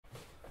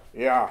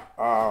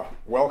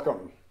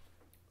Welcome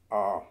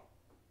uh,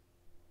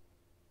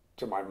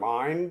 to my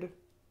mind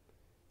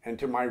and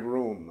to my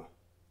room.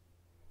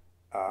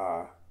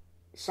 Uh,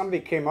 Somebody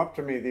came up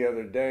to me the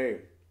other day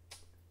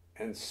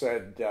and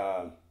said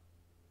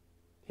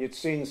he had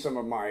seen some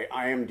of my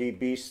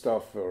IMDb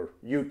stuff or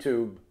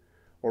YouTube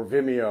or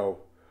Vimeo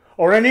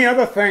or any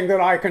other thing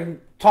that I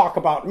can talk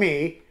about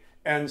me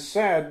and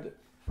said,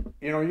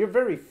 you're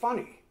very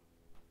funny.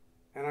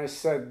 And I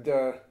said,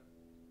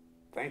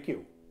 thank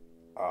you.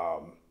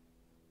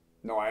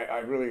 No, I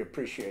really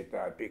appreciate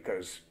that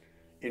because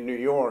in New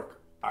York,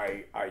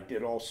 I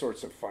did all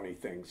sorts of funny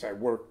things. I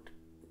worked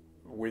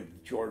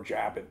with George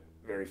Abbott,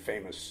 very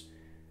famous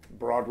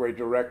Broadway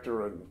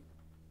director and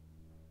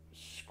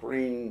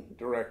screen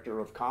director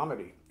of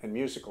comedy and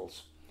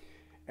musicals.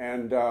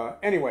 And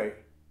anyway,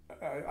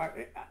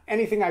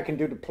 anything I can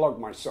do to plug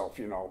myself,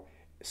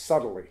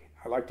 subtly.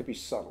 I like to be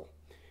subtle.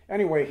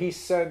 Anyway, he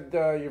said,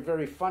 you're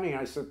very funny.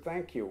 I said,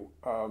 thank you.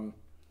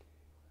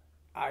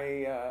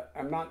 I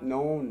am not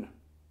known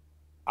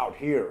out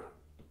here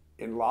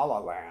in La La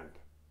Land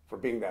for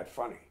being that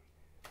funny.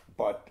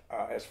 But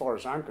as far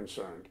as I'm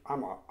concerned,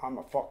 I'm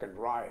a fucking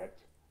riot.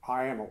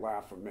 I am a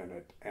laugh a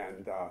minute.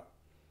 And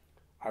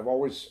I've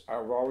always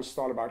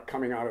thought about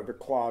coming out of the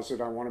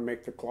closet. I want to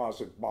make the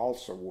closet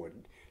balsa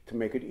wood to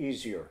make it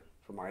easier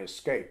for my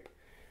escape.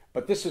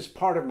 But this is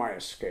part of my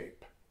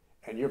escape.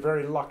 And you're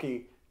very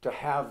lucky to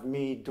have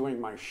me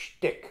doing my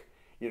shtick,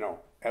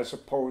 as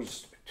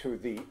opposed to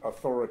the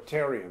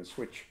authoritarians,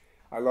 which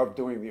I love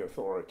doing the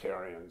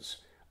authoritarians.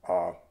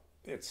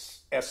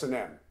 It's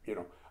S&M,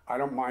 I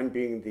don't mind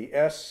being the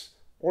S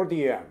or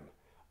the M.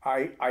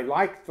 I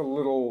like the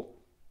little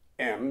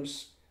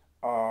M's,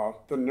 the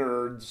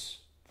nerds,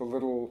 the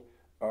little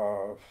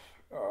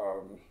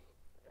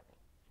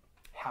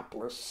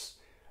hapless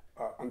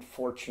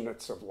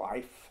unfortunates of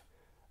life,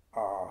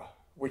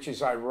 which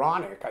is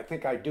ironic. I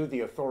think I do the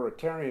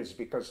authoritarians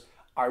because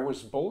I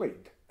was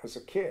bullied as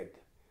a kid.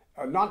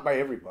 Not by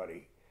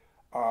everybody,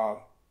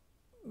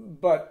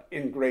 but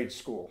in grade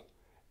school.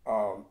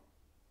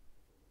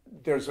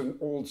 There's an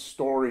old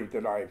story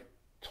that I've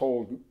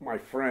told my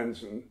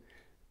friends, and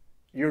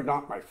you're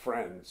not my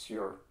friends.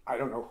 I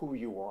don't know who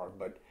you are,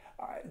 but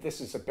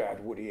this is a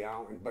bad Woody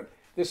Allen, but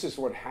this is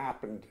what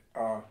happened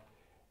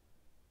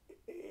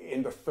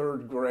in the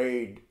third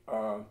grade.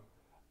 I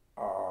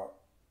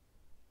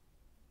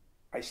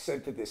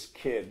said to this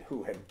kid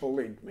who had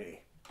bullied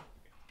me,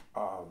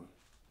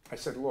 I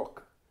said,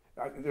 look,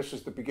 this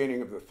was the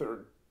beginning of the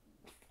third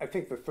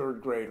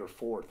grade or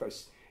fourth.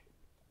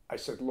 I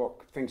said,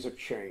 look, things have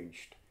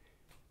changed.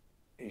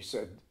 He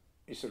said,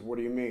 what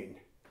do you mean?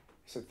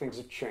 I said, things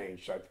have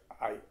changed.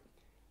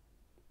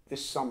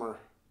 This summer,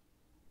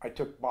 I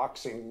took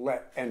boxing,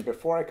 and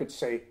before I could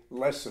say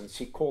lessons,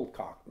 he cold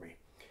cocked me.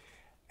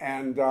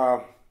 And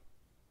that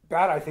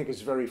I think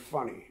is very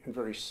funny and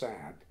very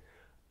sad.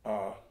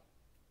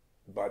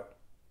 But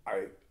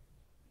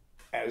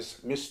as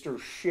Mr.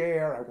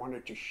 Share, I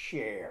wanted to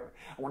share.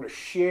 I want to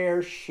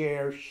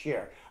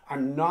share.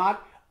 I'm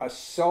not a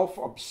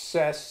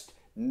self-obsessed,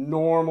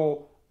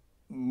 normal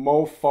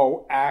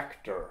mofo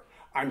actor.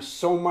 I'm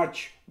so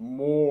much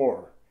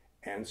more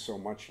and so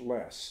much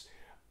less.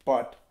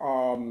 But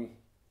I'm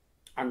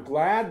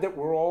glad that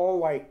we're all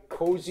like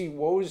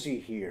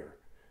cozy-wozy here.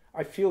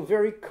 I feel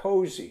very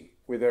cozy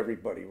with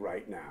everybody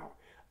right now.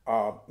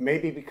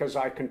 Maybe because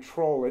I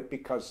control it,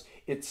 because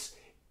it's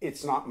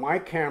not my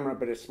camera,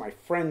 but it's my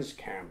friend's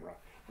camera,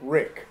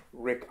 Rick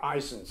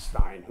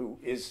Eisenstein, who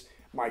is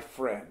my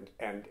friend,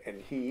 and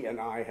he and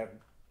I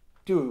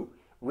do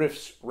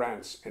riffs,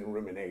 rants, and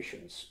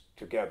ruminations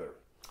together.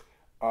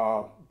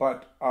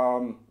 But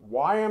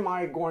why am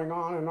I going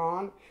on and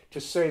on?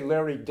 To say,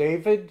 Larry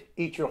David,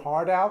 eat your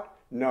heart out?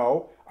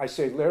 No, I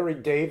say, Larry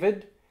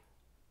David,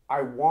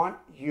 I want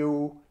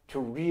you to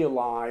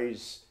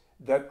realize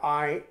that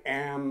I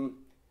am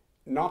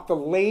not the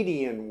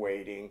lady in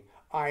waiting,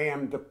 I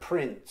am the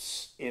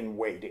prince in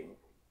waiting.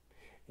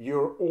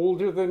 You're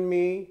older than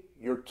me,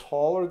 you're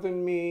taller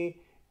than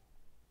me.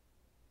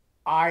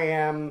 I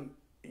am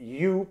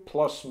you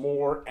plus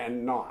more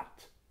and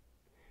not.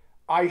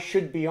 I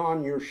should be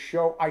on your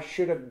show. I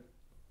should have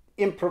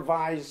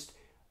improvised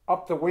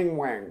up the wing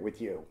wang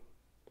with you.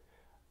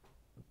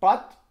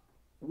 But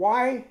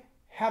why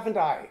haven't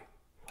I?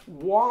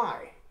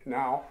 Why?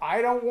 Now,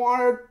 I don't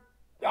want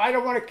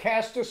to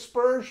cast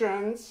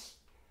aspersions.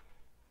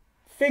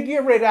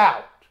 Figure it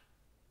out.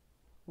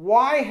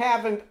 Why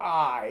haven't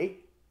I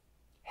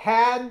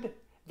had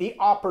the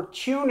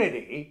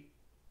opportunity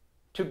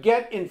to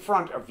get in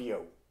front of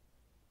you?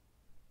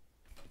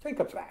 Think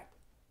of that.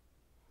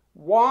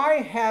 Why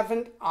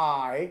haven't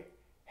I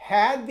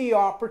had the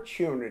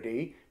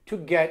opportunity to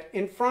get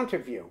in front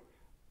of you?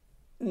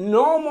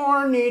 No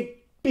more need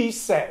be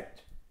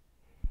said.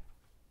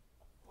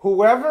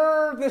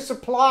 Whoever this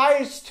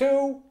applies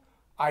to,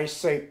 I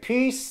say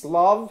peace,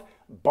 love,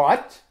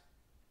 but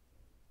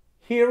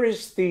here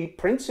is the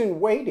prince in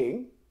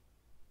waiting,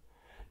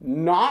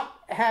 not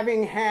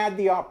having had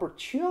the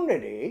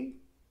opportunity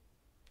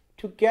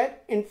to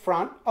get in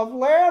front of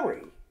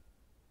Larry.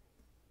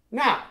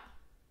 Now,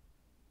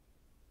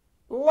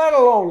 let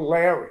alone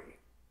Larry,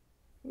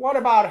 what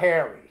about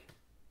Harry?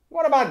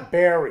 What about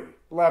Barry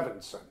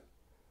Levinson?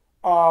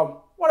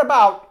 What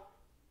about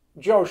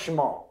Joe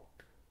Schmo?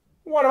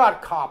 What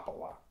about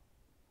Coppola?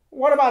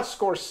 What about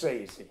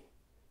Scorsese?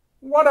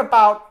 What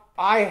about,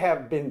 I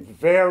have been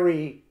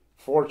very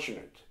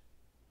fortunate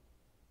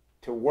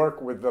to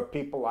work with the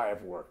people I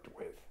have worked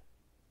with.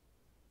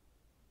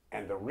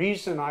 And the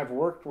reason I've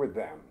worked with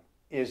them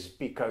is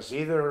because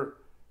either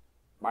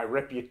my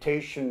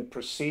reputation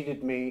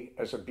preceded me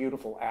as a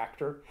beautiful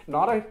actor,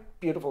 not a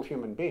beautiful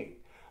human being,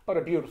 but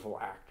a beautiful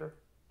actor,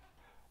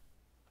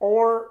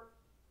 or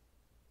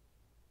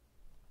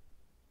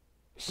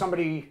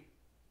somebody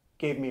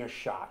gave me a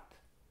shot.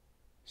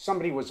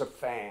 Somebody was a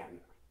fan.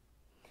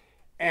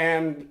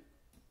 And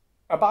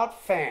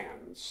about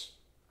fans,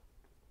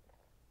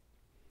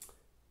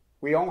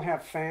 we all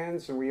have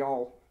fans and we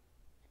all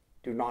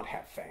do not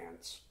have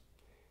fans.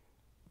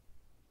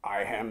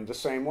 I am the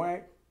same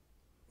way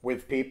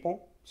with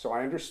people, so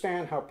I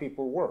understand how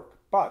people work.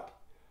 But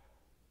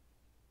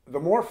the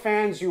more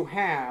fans you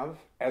have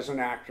as an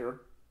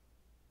actor,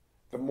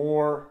 the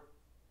more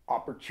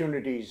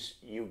opportunities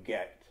you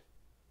get.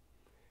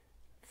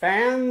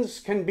 Fans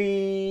can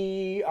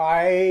be,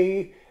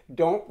 I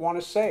don't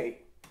want to say,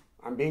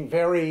 I'm being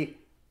very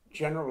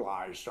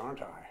generalized,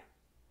 aren't I?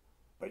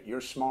 But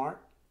you're smart,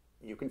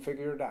 you can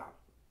figure it out.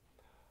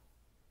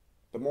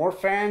 The more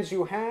fans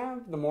you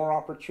have, the more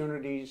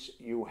opportunities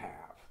you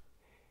have.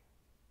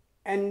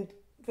 And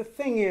the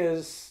thing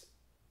is,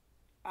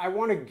 I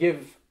want to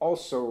give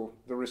also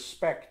the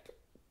respect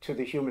to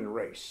the human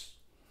race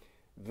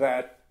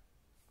that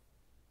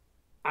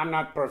I'm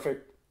not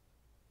perfect,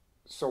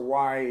 so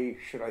why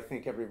should I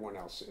think everyone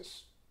else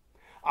is?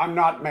 I'm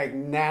not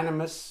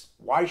magnanimous.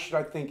 Why should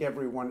I think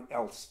everyone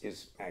else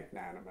is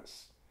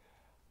magnanimous?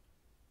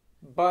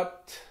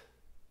 But,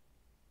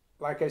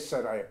 like I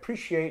said, I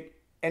appreciate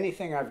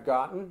anything I've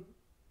gotten,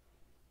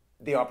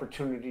 the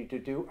opportunity to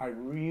do. I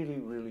really,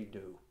 really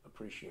do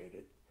appreciate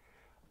it.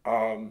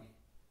 I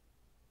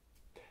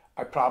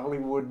probably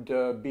would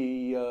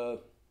be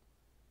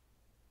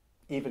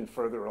even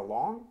further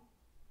along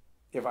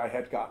if I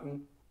had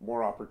gotten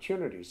more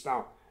opportunities.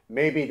 Now,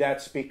 maybe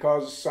that's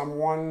because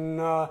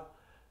someone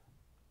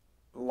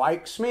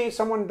likes me,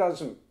 someone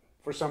doesn't,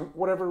 for some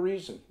whatever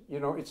reason.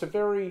 You know, it's a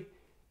very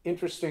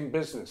interesting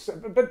business,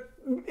 but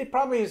it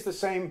probably is the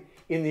same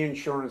in the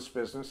insurance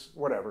business,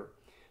 whatever.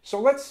 So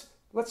let's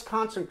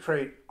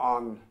concentrate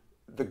on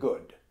the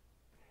good.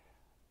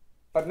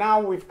 But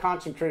now we've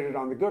concentrated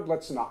on the good,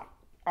 let's not.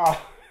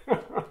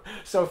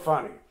 So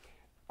funny.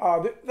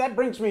 That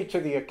brings me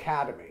to the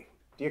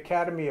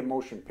Academy of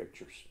Motion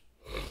Pictures.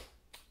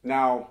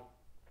 Now,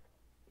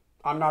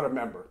 I'm not a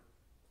member,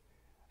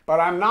 but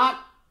I'm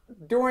not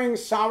doing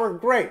sour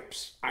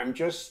grapes. I'm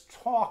just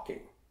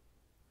talking.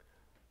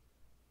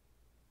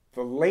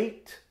 The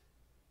late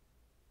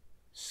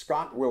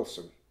Scott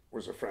Wilson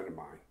was a friend of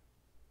mine.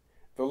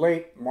 The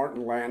late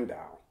Martin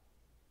Landau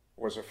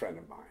was a friend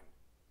of mine,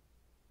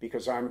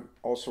 because I'm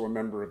also a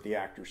member of the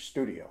Actors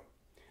Studio.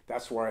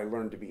 That's where I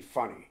learned to be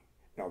funny.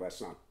 No,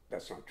 that's not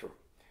true.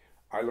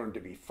 I learned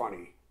to be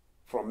funny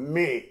from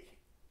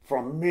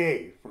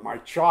my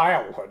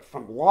childhood,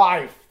 from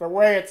life, the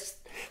way it's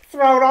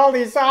thrown all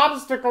these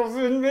obstacles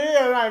in me,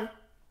 and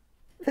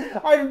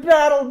I've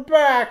battled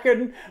back,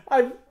 and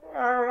I've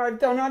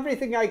done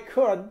everything I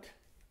could,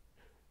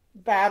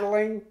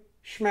 battling,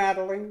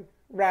 schmattling,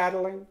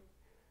 rattling,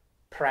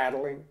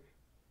 prattling.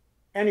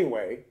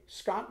 Anyway,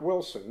 Scott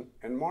Wilson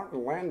and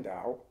Martin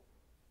Landau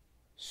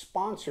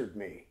sponsored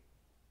me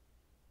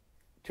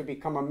to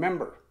become a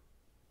member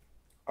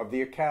of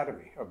the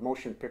Academy of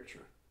Motion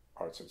Picture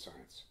Arts and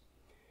Science.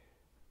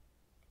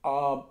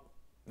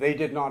 They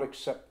did not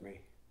accept me.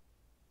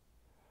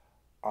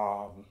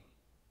 To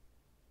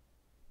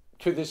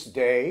this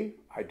day,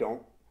 I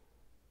don't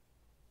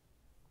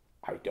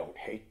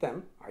hate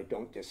them. I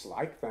don't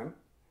dislike them.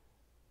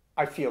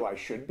 I feel I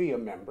should be a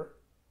member.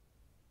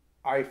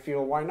 I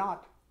feel why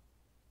not?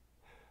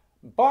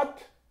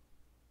 But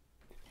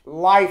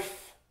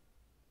life,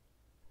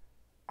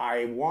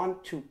 I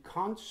want to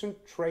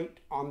concentrate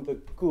on the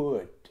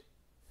good,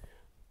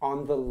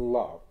 on the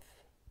love,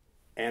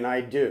 and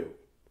I do.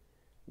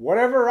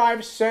 Whatever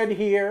I've said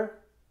here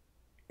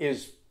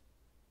is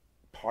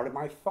part of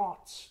my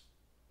thoughts.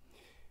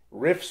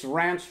 Riffs,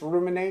 rants,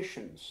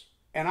 ruminations.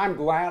 And I'm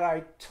glad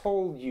I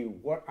told you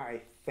what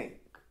I think.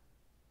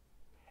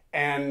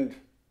 And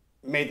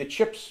may the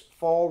chips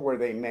fall where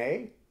they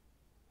may.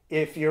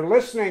 If you're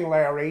listening,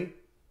 Larry,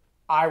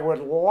 I would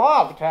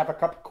love to have a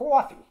cup of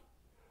coffee,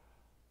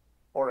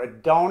 or a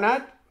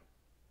donut,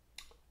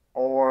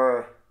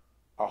 or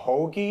a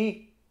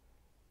hoagie,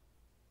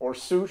 or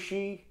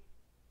sushi,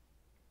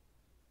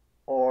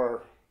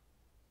 or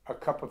a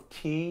cup of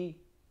tea.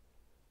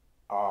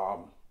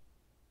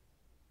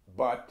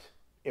 But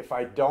if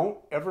I don't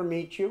ever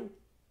meet you,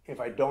 if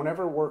I don't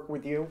ever work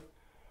with you,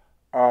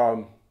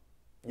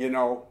 you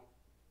know,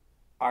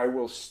 I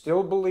will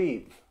still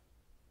believe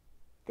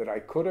that I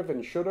could have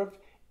and should have,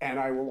 and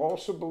I will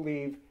also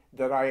believe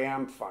that I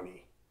am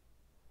funny.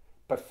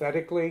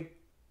 Pathetically,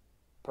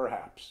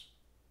 perhaps.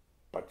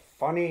 But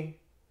funny,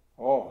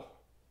 oh,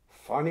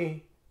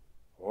 funny,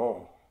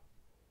 oh.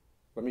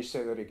 Let me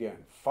say that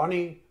again.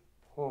 Funny,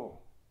 oh,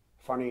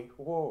 funny,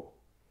 whoa.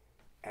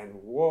 And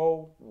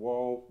whoa,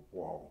 whoa,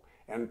 whoa.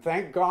 And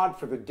thank God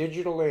for the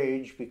digital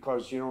age,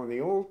 because, in the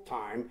old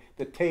time,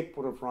 the tape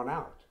would have run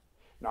out.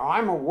 Now,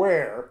 I'm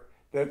aware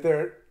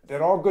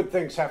that all good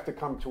things have to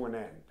come to an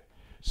end.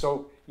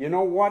 So, you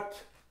know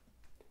what?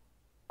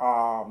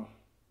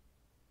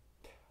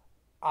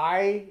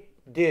 I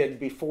did,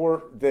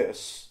 before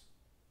this,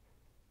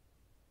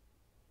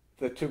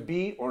 the to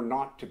be or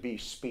not to be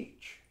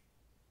speech.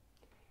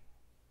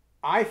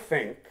 I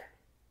think,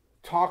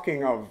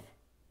 talking of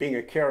being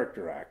a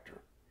character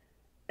actor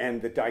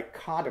and the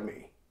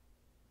dichotomy,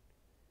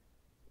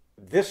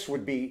 this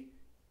would be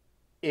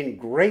in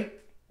great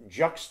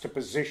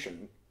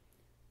juxtaposition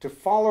to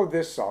follow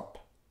this up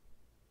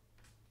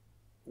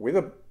with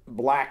a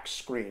black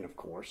screen, of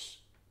course,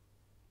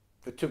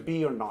 the to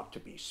be or not to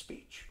be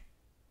speech.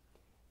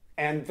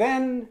 And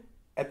then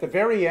at the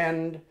very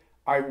end,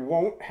 I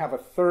won't have a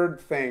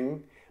third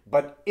thing,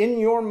 but in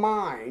your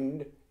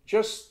mind,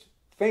 just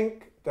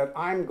think that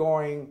I'm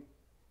going,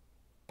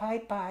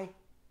 bye-bye,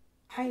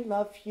 I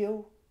love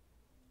you,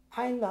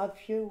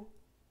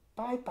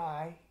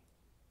 bye-bye,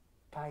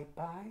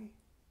 bye-bye,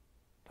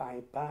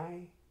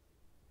 bye-bye,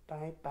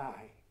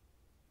 bye-bye.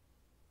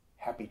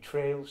 Happy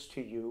trails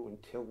to you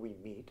until we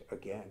meet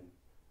again.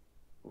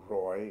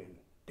 Roy and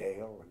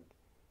Dale and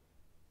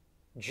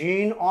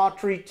Gene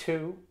Autry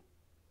too.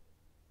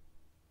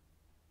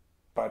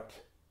 But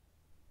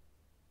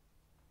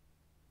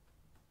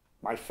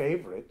my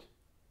favorite,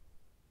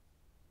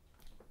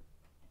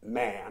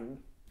 man,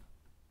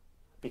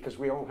 because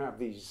we all have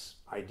these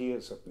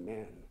ideas of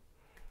men.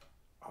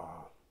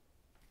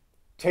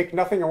 Take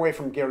nothing away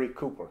from Gary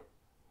Cooper.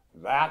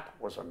 That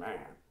was a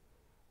man.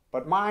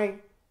 But my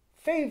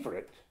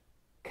favorite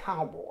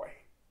cowboy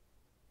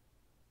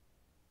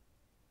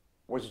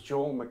was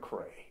Joel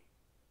McCrea.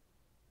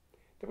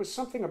 There was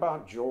something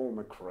about Joel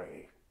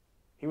McCrea.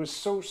 He was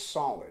so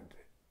solid,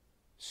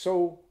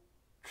 so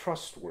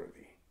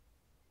trustworthy.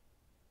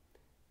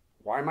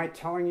 Why am I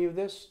telling you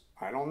this?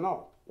 I don't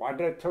know. Why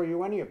did I tell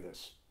you any of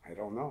this? I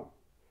don't know.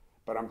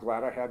 But I'm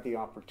glad I had the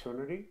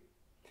opportunity.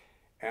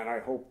 And I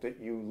hope that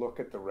you look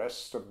at the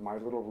rest of my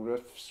little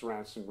riffs,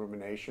 rants, and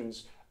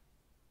ruminations.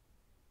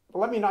 But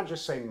let me not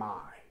just say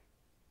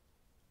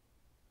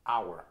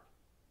our.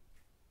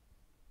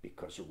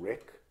 Because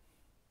Rick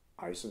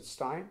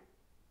Eisenstein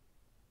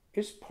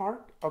is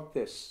part of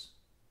this.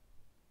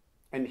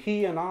 And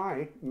he and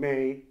I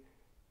may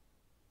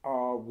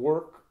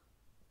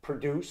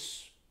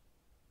produce,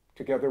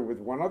 together with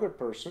one other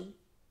person,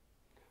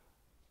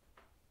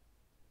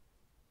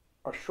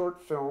 a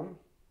short film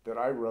that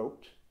I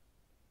wrote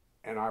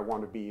and I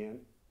want to be in,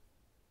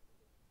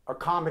 a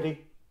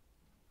comedy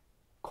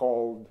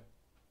called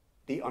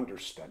The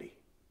Understudy.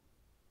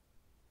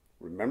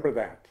 Remember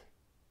that,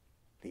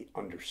 The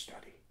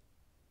Understudy.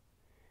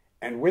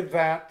 And with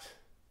that,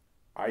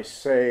 I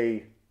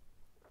say,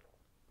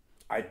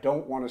 I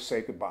don't want to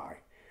say goodbye.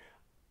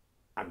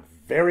 I'm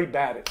very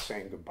bad at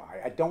saying goodbye.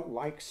 I don't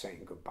like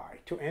saying goodbye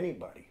to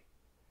anybody.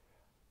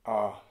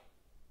 I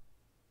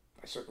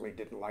certainly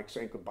didn't like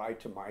saying goodbye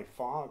to my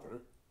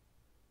father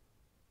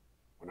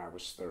when I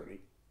was 30,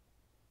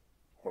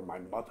 or my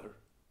mother,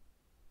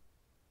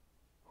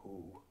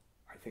 who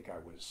I think I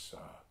was,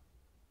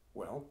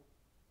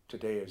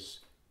 today is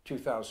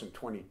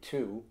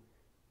 2022.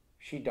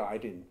 She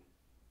died in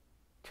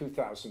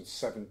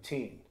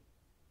 2017.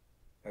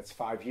 That's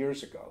 5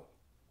 years ago.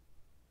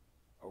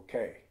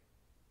 Okay.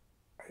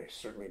 I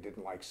certainly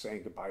didn't like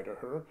saying goodbye to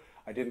her.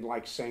 I didn't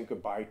like saying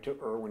goodbye to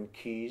Erwin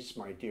Keyes,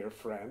 my dear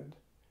friend,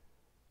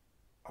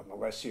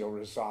 Melesio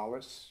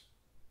Rosales,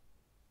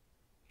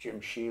 Jim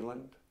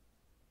Sheeland,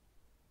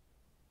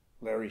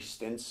 Larry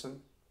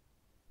Stinson,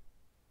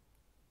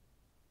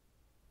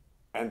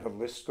 and the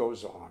list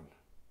goes on.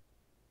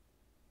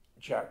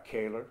 Jack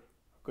Kaler,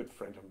 a good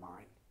friend of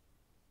mine,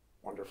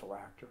 wonderful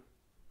actor.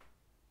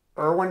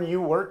 Erwin,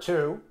 you were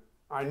too.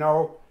 I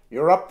know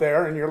you're up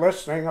there and you're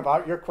listening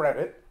about your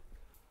credit.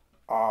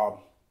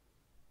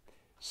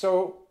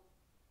 So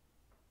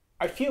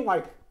I feel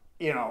like,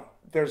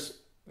 there's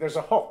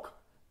a hook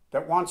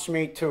that wants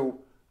me to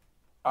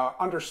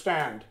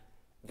understand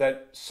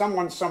that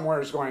someone somewhere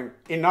is going,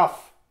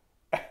 enough,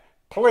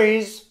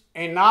 please,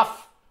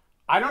 enough.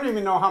 I don't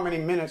even know how many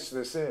minutes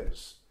this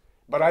is,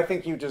 but I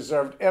think you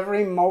deserved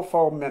every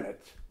mofo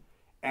minute,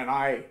 and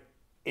I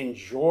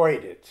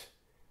enjoyed it.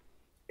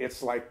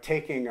 It's like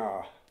taking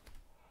a,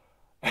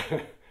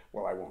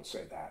 well, I won't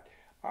say that.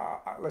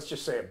 Let's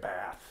just say a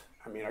bath.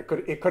 I mean,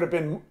 it could have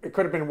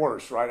been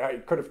worse, right? I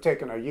could have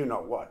taken a you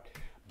know what,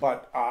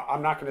 but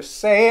I'm not going to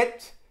say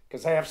it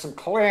because I have some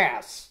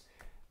class,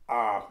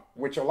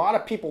 which a lot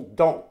of people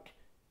don't,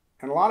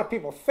 and a lot of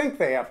people think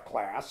they have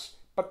class,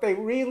 but they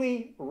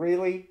really,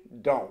 really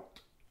don't.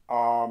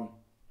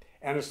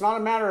 And it's not a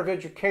matter of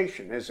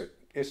education, is it?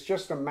 It's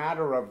just a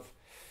matter of,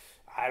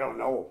 I don't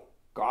know,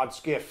 God's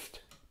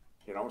gift.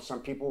 You know,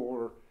 some people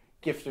were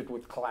gifted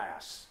with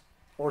class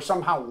or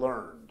somehow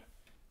learned.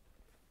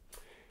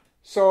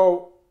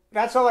 So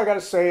that's all I got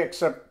to say,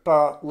 except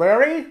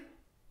Larry?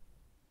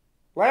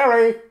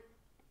 Larry?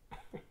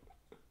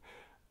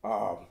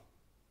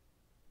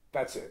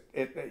 That's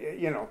it.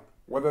 You know,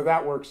 whether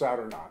that works out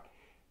or not.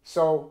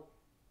 So,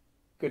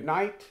 good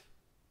night,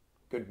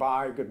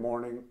 goodbye, good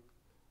morning.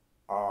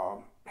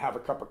 Have a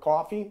cup of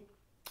coffee,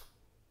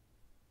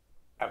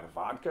 have a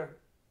vodka,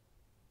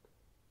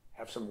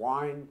 have some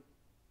wine,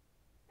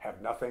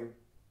 have nothing,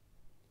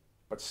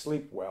 but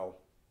sleep well.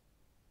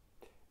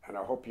 And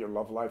I hope your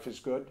love life is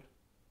good,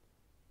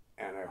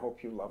 and I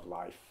hope you love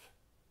life,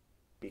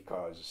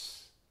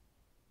 because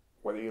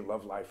whether you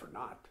love life or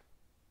not,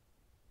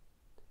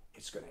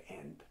 it's going to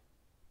end.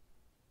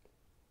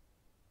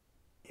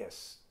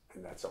 Yes,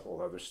 and that's a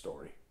whole other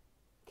story.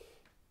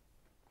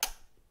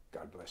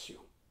 God bless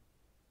you.